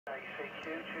CQ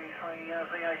G7FM, yep,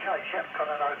 got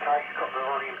that okay, got the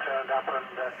volume turned up and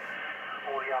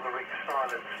all the other rigs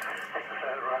silenced. It's a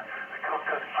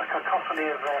cacophony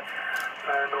of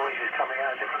noises coming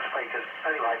out of different speakers.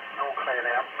 Anyway, all clear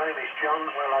now. My name is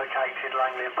John, we're located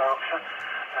Langley and Berkshire,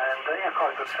 and yeah,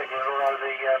 quite a good signal, although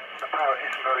the Parrot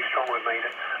isn't very strong with me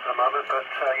at the moment, but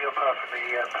you're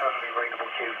perfectly readable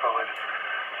Q5.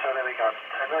 So there we go.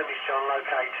 My name is John,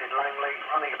 located Langley,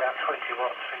 running about 20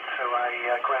 watts into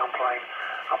a ground plane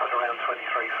up at around 23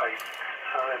 feet.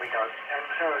 So there we go.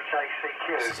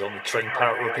 M0JCQ. This is on the Tring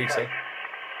Parrot repeater.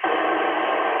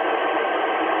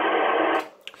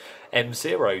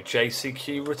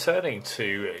 M0JCQ returning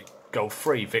to Golf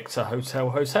 3 Victor Hotel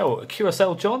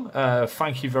QSL. John,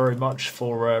 thank you very much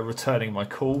for returning my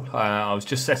call. I was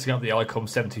just setting up the Icom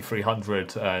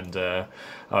 7300 and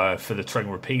for the Tring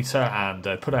repeater, and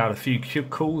put out a few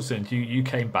calls, and you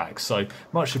came back, so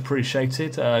much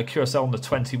appreciated. QSL on the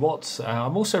 20 watts.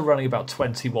 I'm also running about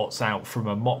 20 watts out from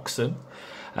a Moxon.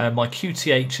 My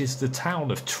QTH is the town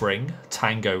of Tring,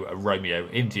 Tango Romeo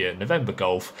India November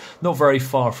Golf, not very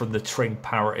far from the Tring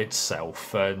Parrot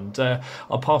itself, and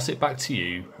I'll pass it back to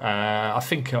you. I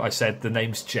think I said the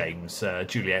name's James,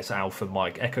 Juliet Alpha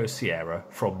Mike Echo Sierra,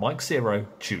 from Mike 0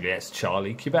 Juliet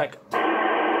Charlie Quebec.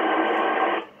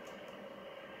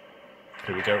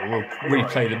 Here we go, we'll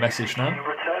replay the message now.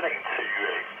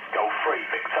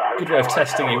 Good way of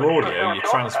testing your audio, your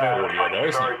transmit audio though,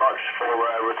 isn't it?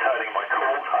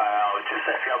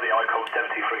 Setting up the Icom 7300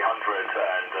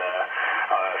 and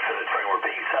for the Tring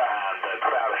repeater, and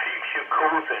put out a few cue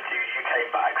calls, and you came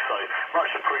back, so much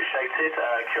appreciated.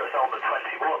 QSL on the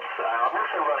 20 watts. I'm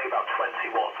also running about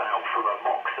 20 watts out from a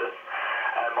Moxon.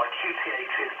 My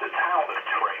QTH is the town of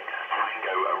Tring,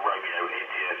 Tango Romeo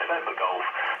India November Golf,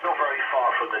 not very far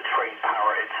from the Tring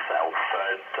Parrot itself,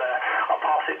 and I'll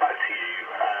pass it back to you.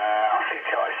 I think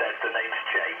I said the name's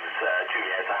James,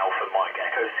 Juliet Alpha Mike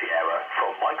Echo Sierra,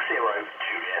 from Mike 0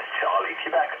 Juliet Charlie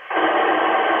Quebec.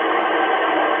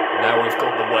 Now we've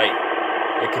got the wait.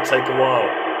 It could take a while.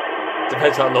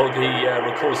 Depends how long he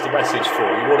records the message for.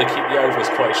 You want to keep the overs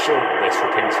quite short on this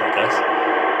repeater, I guess.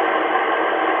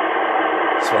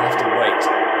 So I have to wait.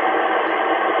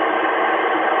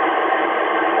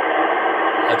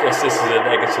 I guess this is a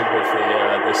negative with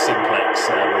the simplex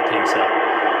repeater.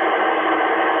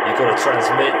 You've got to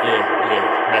transmit your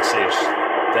message,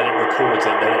 then it records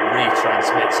it, then it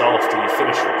retransmits after you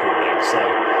finish recording. So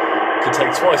it can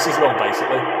take twice as long,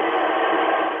 basically.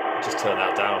 Just turn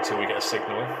that down until we get a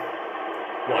signal in.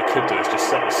 What I could do is just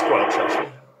set the squelch,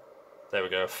 actually. There we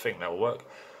go, I think that will work.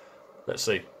 Let's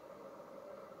see.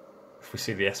 If we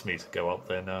see the S meter go up,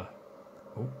 then oh,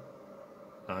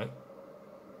 no.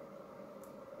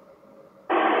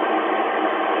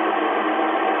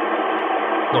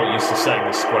 Not used to setting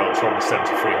the squelch on the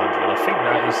 7300. I think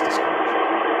that is the squelch.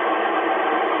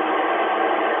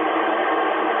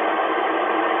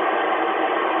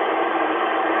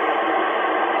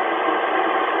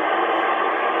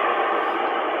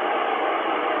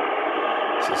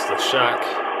 This is the shack.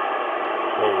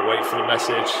 While we wait for the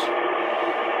message.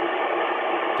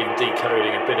 Been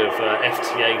decoding a bit of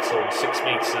FT8 on 6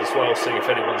 meters as well, seeing if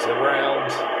anyone's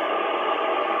around.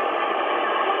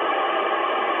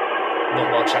 Not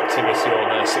much activity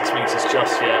on 6 meters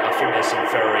just yet. I think there's some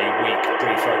very weak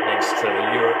brief openings to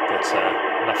Europe, but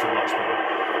nothing much more.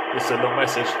 Just a long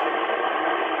message.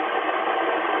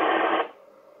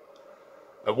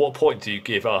 At what point do you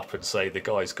give up and say the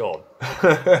guy's gone?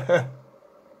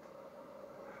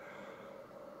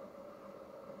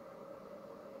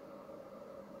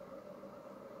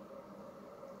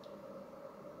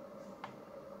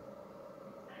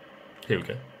 Here we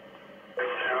go. Okay,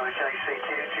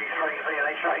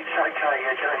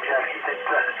 James, you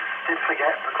did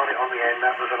forget, I got it on the end,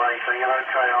 that was the main thing, and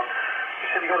okay on.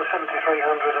 You said you got a 7300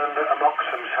 and a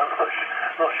Moxon, so I'm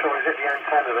not sure, is it the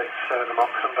antenna that's the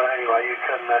Moxon, but anyway, you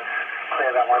can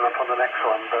clear that one up on the next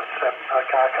one, but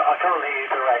okay, I can't hear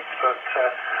you direct, but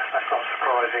that's not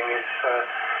surprising, it's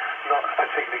not a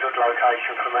particularly good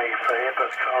location for me for here,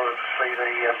 but obviously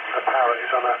the Parrot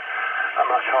is on a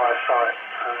much higher site,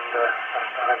 and I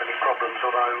don't have any problems,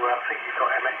 although I think you've got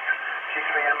MEH is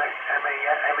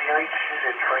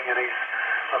in Tring, and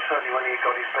certainly when he's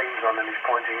got his beams on and he's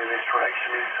pointing in this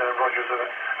direction, Roger's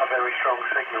a very strong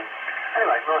signal.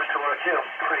 Anyway, nice to work here. I'm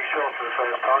pretty short for the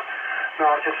first time. No,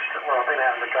 I've been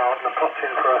out in the garden. I popped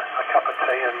in for a cup of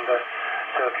tea and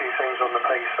do a few things on the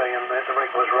PC, and the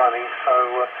rig was running,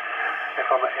 so if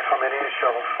I'm in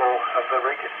earshot of the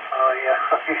rig,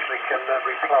 I usually can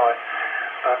reply.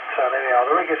 But there we are.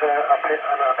 The rig is a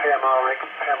PMR rig,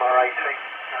 PMR 80.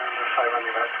 And I say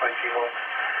only about 20 watts.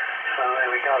 So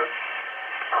there we go.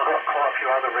 I've got quite a few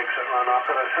other rigs that run. I've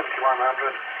got a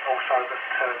 7100 also that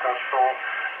does 4.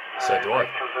 So do I.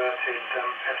 Converted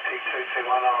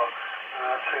FT221R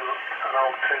to an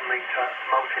old 2-metre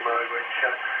multi-mode which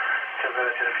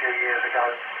converted a few years ago.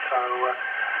 So,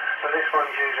 but this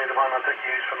one's usually the one I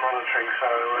use for monitoring. So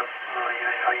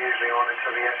I usually on it to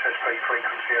the SSP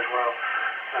frequency as well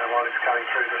while it's going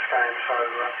through the scan. So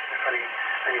if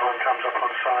anyone comes up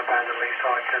on sideband, at least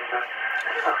I can.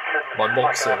 My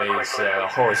Moxon is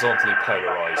horizontally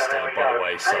polarised, by the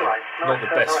way, so not the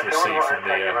best received from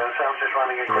the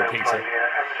repeater.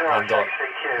 And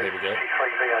here we go.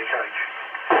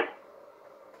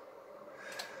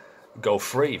 Golf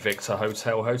 3, Victor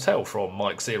Hotel Hotel from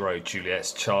Mike 0,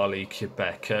 Juliet Charlie,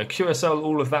 Quebec. QSL,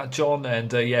 all of that, John,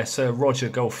 and yes, Roger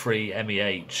Golf 3,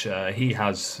 MEH.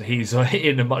 He's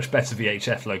in a much better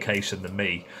VHF location than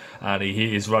me, and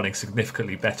he is running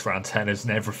significantly better antennas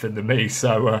and everything than me,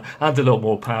 so and a lot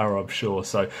more power, I'm sure.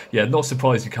 So yeah, not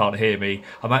surprised you can't hear me.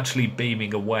 I'm actually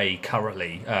beaming away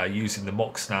currently using the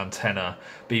Moxon antenna,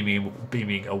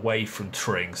 beaming away from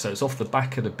Tring, so it's off the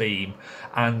back of the beam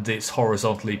and it's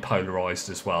horizontally polarized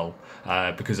as well,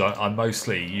 because I'm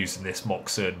mostly using this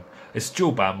Moxon. It's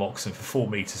dual band Moxon for 4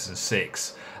 meters and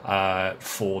 6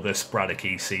 for the sporadic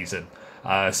E season.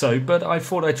 But I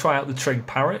thought I'd try out the Tring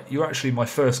Parrot. You're actually my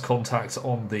first contact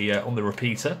on the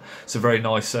repeater, so very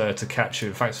nice to catch you.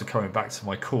 And thanks for coming back to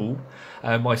my call.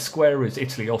 My square is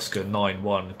Italy Oscar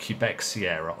 91 Quebec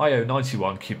Sierra, IO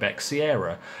 91 Quebec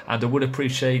Sierra, and I would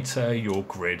appreciate your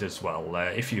grid as well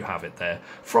if you have it there.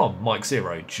 From Mike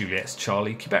 0 Juliet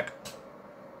Charlie Quebec.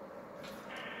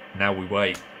 Now we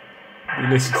wait. We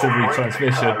listen to the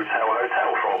retransmission.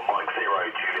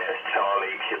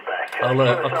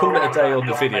 I'll call it a day on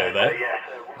the video there.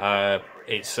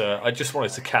 I just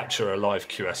wanted to capture a live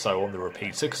QSO on the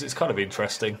repeater because it's kind of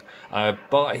interesting,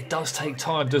 but it does take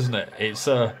time, doesn't it? It's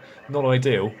not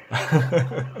ideal.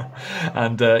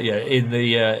 And yeah, in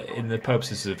the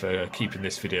purposes of keeping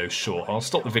this video short, I'll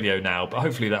stop the video now. But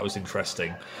hopefully that was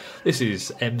interesting. This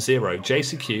is M0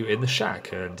 JCQ in the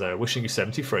shack, and wishing you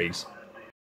 73s.